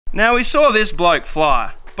Now we saw this bloke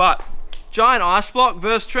fly, but giant ice block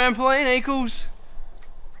versus trampoline equals...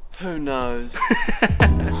 Who knows?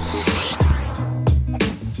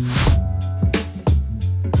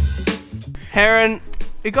 Heron,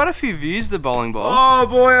 it got a few views, the bowling ball. Oh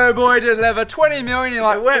boy, did it ever. 20 million in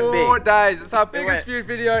like 4 days. It's our biggest viewed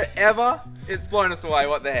video ever. It's blown us away,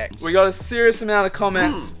 what the heck. We got a serious amount of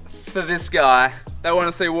comments for this guy. They want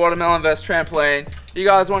to see watermelon versus trampoline. You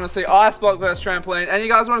guys want to see ice block versus trampoline. And you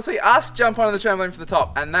guys want to see us jump onto the trampoline from the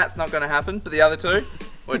top. And that's not going to happen, but the other two,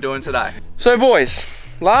 we're doing today. So boys,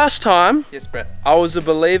 last time, Yes, Brett. I was a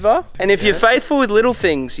believer. And if you're faithful with little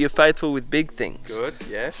things, you're faithful with big things. Good,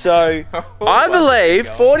 yes. So, I believe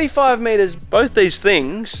 45 meters, both these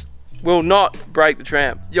things, will not break the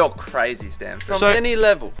tramp. You're crazy, Stanford. From any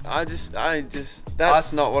level. That's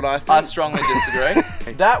not what I think. I strongly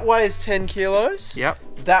disagree. That weighs 10 kilos. Yep.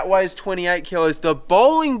 That weighs 28 kilos. The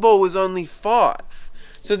bowling ball was only 5.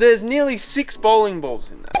 So there's nearly 6 bowling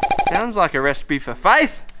balls in that. Sounds like a recipe for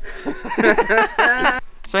faith.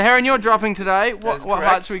 So Heron, you're dropping today. What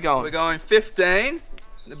heights are we going? We're going 15,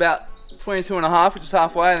 about 22 and a half, which is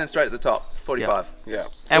halfway, and then straight to the top, 45. Yeah.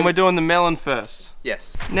 And we're doing the melon first.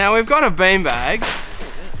 Yes. Now we've got a beanbag.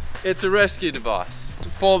 It's a rescue device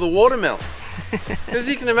for the watermelons. Because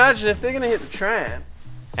you can imagine if they're going to hit the tram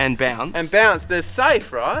And bounce. they're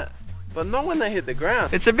safe, right? But not when they hit the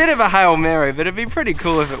ground. It's a bit of a Hail Mary, but it'd be pretty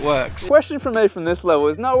cool if it works. Question from me from this level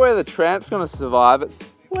is not where the tramp's going to survive,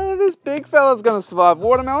 it's whether this big fella's going to survive.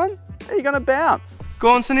 Watermelon, are you going to bounce?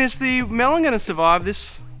 Gaunson, is the melon going to survive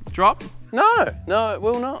this drop? No, it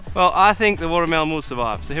will not. Well, I think the watermelon will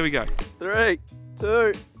survive, so here we go. 3,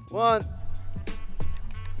 2, 1.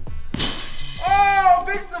 Oh,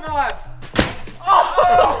 big survive!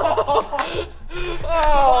 Oh,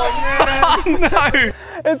 Oh no!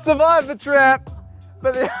 it survived the tramp,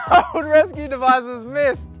 but the old rescue device has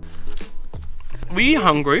missed. Were you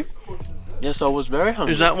hungry? Yes, I was very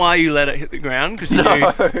hungry. Is that why you let it hit the ground? Because you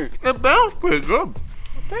knew it bounced pretty good.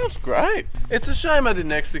 That's great. It's a shame I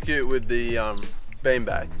didn't execute with the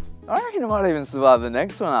beanbag. I reckon it might even survive the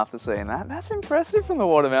next one after seeing that. That's impressive from the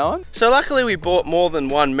watermelon. So luckily we bought more than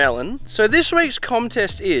one melon. So this week's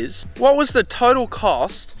contest is, what was the total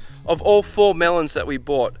cost of all 4 melons that we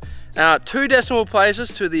bought? 2 decimal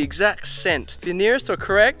places to the exact cent. If you're nearest or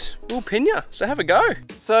correct, we'll pin you. So have a go.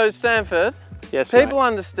 So Stanford, Yes, people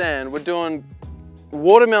understand we're doing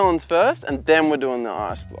watermelons first and then we're doing the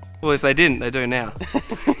ice block. Well, if they didn't, they do now.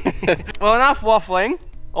 Well, enough waffling.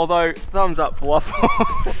 Although, thumbs up for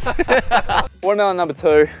waffles. Watermelon number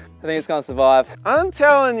 2. I think it's going to survive. I'm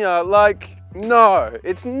telling you, like, no,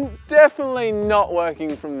 it's definitely not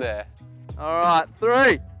working from there. All right,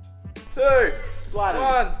 3, 2, 1.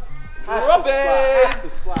 Drop it!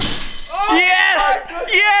 Oh, yes!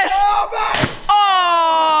 Yes!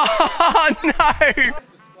 Oh, no!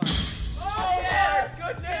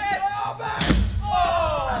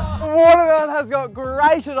 The watermelon has got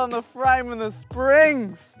grated on the frame and the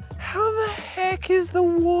springs. How the heck is the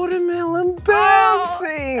watermelon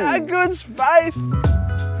bouncing? A good space.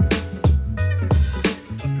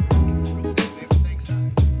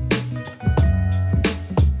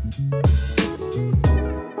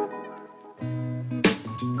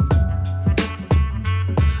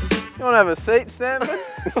 You want to have a seat, Stanford?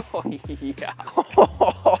 Oh, yeah.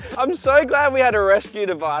 I'm so glad we had a rescue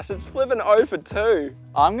device. It's flipping 0 for 2.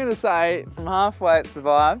 I'm going to say from halfway it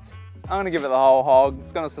survived. I'm going to give it the whole hog.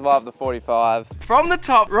 It's going to survive the 45. From the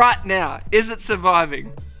top right now, is it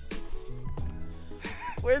surviving?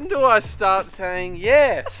 When do I start saying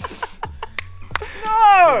yes?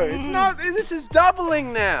 No, it's not. This is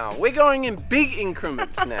doubling now. We're going in big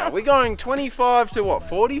increments now. We're going 25 to what,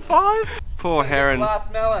 45? Poor Heron.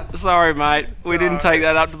 Last melon. Sorry, mate. We didn't take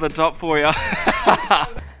that up to the top for you.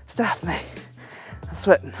 Stop me. I'm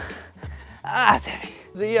sweating. Ah, damn.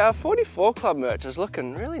 The 44 Club merch is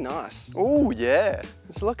looking really nice. Oh yeah,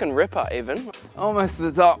 it's looking ripper even. Almost to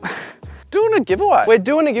the top. Doing a giveaway. We're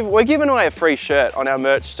giving away a free shirt on our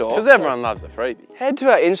merch store because everyone loves a freebie. Head to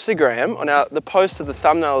our Instagram on the post of the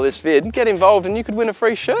thumbnail of this vid, get involved and you could win a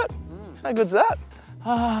free shirt. How good's that?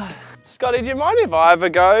 Scotty, do you mind if I ever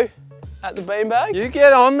go at the beanbag? You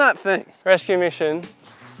get on that thing. Rescue mission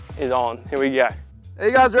is on. Here we go. Are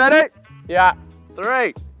you guys ready? Yeah.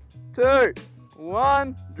 3, 2,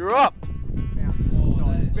 1, drop.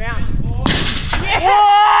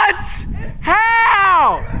 What?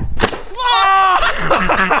 How? Oh!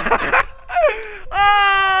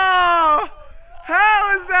 Oh! How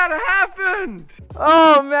has that happened?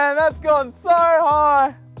 Oh man, that's gone so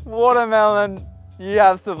high. Watermelon, you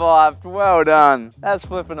have survived. Well done. That's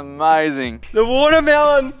flipping amazing. The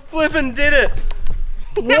watermelon flipping did it.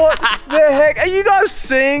 What the heck? Are you guys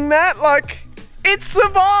seeing that? Like, it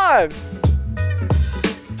survived.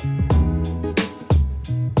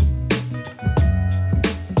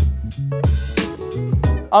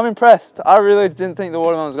 I'm impressed. I really didn't think the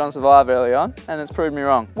watermelon was going to survive early on, and it's proved me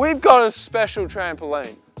wrong. We've got a special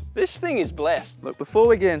trampoline. This thing is blessed. Look, before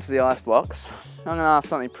we get into the ice blocks, I'm gonna ask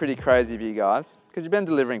something pretty crazy of you guys, because you've been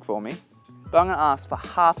delivering for me. But I'm gonna ask for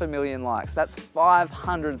 500,000 likes. That's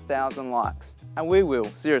 500,000 likes. And we will,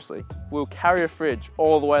 seriously, we'll carry a fridge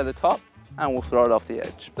all the way to the top and we'll throw it off the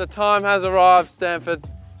edge. The time has arrived, Stanford.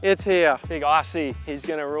 It's here. Big Icy, he's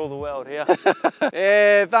gonna rule the world here.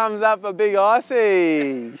 Yeah, thumbs up for Big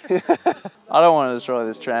Icy. I don't want to destroy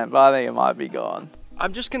this tramp, but I think it might be gone.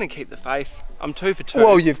 I'm just gonna keep the faith. I'm 2 for 2.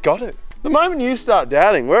 Well, you've got it. The moment you start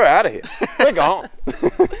doubting, we're out of here. We're gone.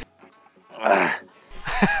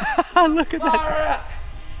 Look at that.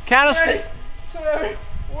 Count us. 3, 2,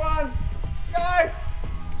 1, go!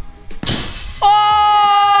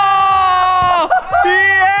 Oh!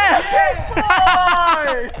 Yes!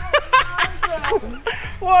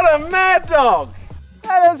 What a mad dog!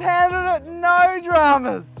 That has handled it, no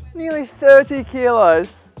dramas. Nearly 30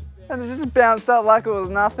 kilos, and it just bounced up like it was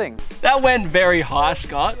nothing. That went very high,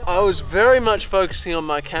 Scott. I was very much focusing on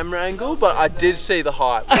my camera angle, but I did see the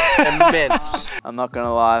height. It was immense. I'm not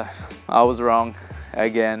gonna lie, I was wrong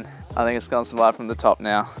again. I think it's gonna survive from the top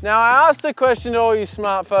now. Now, I asked a question to all you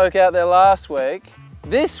smart folk out there last week.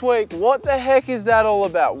 This week, what the heck is that all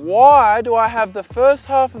about? Why do I have the first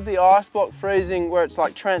half of the ice block freezing where it's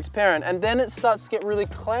like transparent and then it starts to get really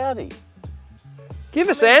cloudy? Give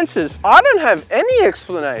us answers. I don't have any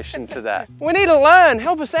explanation for that. We need to learn,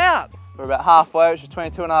 help us out. We're about halfway, which is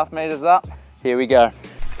 22.5 meters up. Here we go.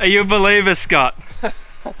 Are you a believer, Scott?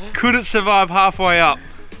 Could it survive halfway up?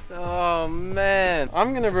 Oh man,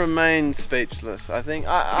 I'm gonna remain speechless. I think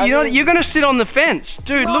You're gonna sit on the fence,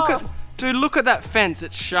 dude. Look at that fence.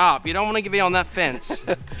 It's sharp. You don't want to be on that fence.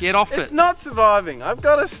 Get off it. It's not surviving. I've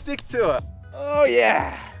got to stick to it. Oh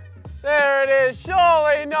yeah, there it is.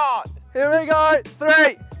 Surely not. Here we go.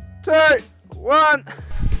 3, 2, 1.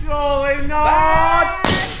 Surely not.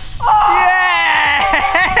 Oh!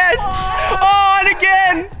 Yes! Oh, and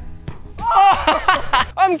again. Oh.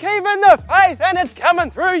 I'm keeping the faith and it's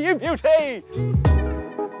coming through, you beauty.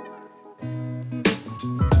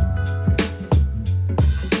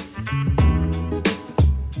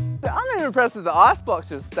 I'm even impressed that the ice blocks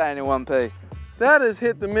just staying in one piece. That has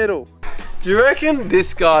hit the middle. Do you reckon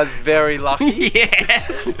this guy's very lucky?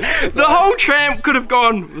 Yes! The whole tramp could have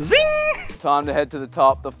gone zing! Time to head to the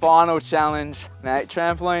top, the final challenge. Mate,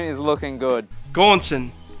 trampoline is looking good. Gaunson,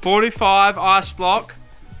 45 ice block.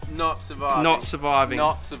 Not surviving. Not surviving.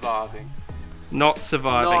 Not surviving. Not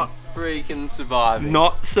surviving. Not freaking surviving.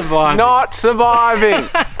 Not surviving. Not surviving.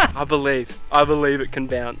 I believe it can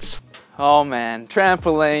bounce. Oh man,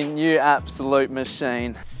 trampoline, you absolute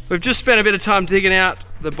machine. We've just spent a bit of time digging out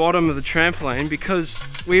the bottom of the trampoline because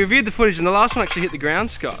we reviewed the footage and the last one actually hit the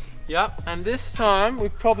ground, Scott. Yep, and this time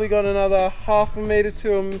we've probably got another half a metre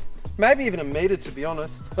to maybe even a metre, to be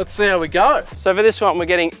honest. Let's see how we go. So for this one, we're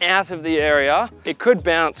getting out of the area. It could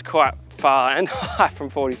bounce quite far and high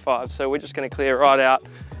from 45, so we're just gonna clear it right out.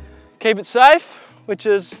 Keep it safe, which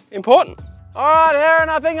is important. All right, Aaron,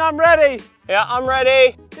 I think I'm ready. Yeah, I'm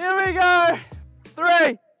ready. Here we go.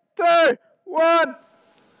 3, 2, 1.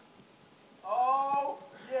 Oh,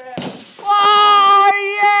 yeah. Oh,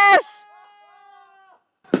 yes!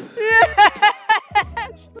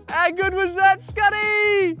 Yes! How good was that,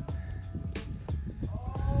 Scotty?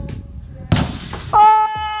 Oh!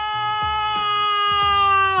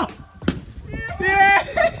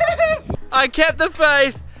 Yes! I kept the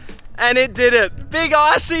faith and it did it. Big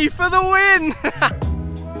Icy for the win!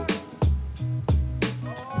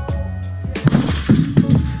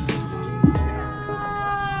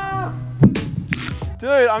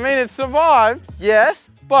 Dude, I mean, it survived, yes,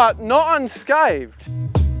 but not unscathed.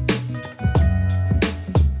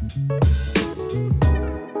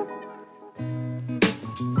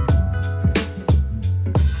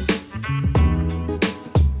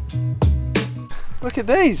 Look at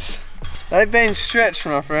these. They've been stretched,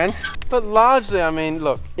 my friend. But largely, I mean,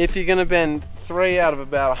 look, if you're gonna bend 3 out of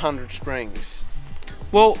about 100 springs,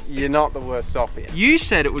 well, you're not the worst off here. You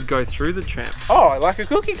said it would go through the tramp. Oh, like a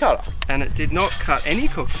cookie cutter. And it did not cut any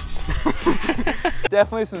cookies.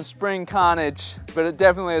 Definitely some spring carnage, but it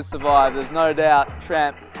definitely has survived. There's no doubt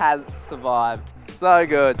tramp has survived. So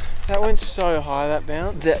good. That went so high, that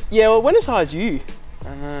bounce. Yeah, well, it went as high as you.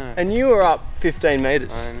 I know. And you were up 15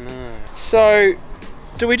 meters. I know. So,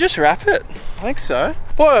 do we just wrap it? I think so.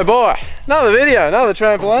 Boy oh boy, another video, another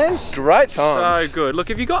trampoline. Great times. So good.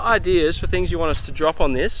 Look, if you got ideas for things you want us to drop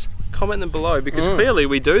on this, comment them below because clearly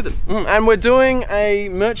we do them. And we're doing a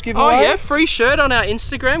merch giveaway. Oh yeah, free shirt on our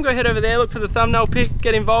Instagram. Go head over there, look for the thumbnail pic,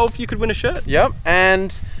 get involved. You could win a shirt. Yep,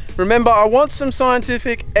 and remember, I want some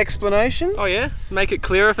scientific explanations. Oh yeah, make it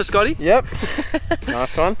clearer for Scotty. Yep,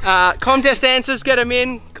 nice one. Contest answers, get them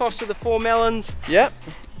in. Cost of the 4 melons. Yep.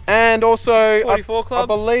 And also, 44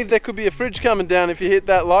 Club. I believe there could be a fridge coming down if you hit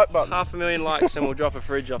that like button. 500,000 likes and we'll drop a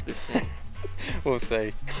fridge off this thing. We'll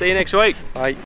see. See you next week. Bye.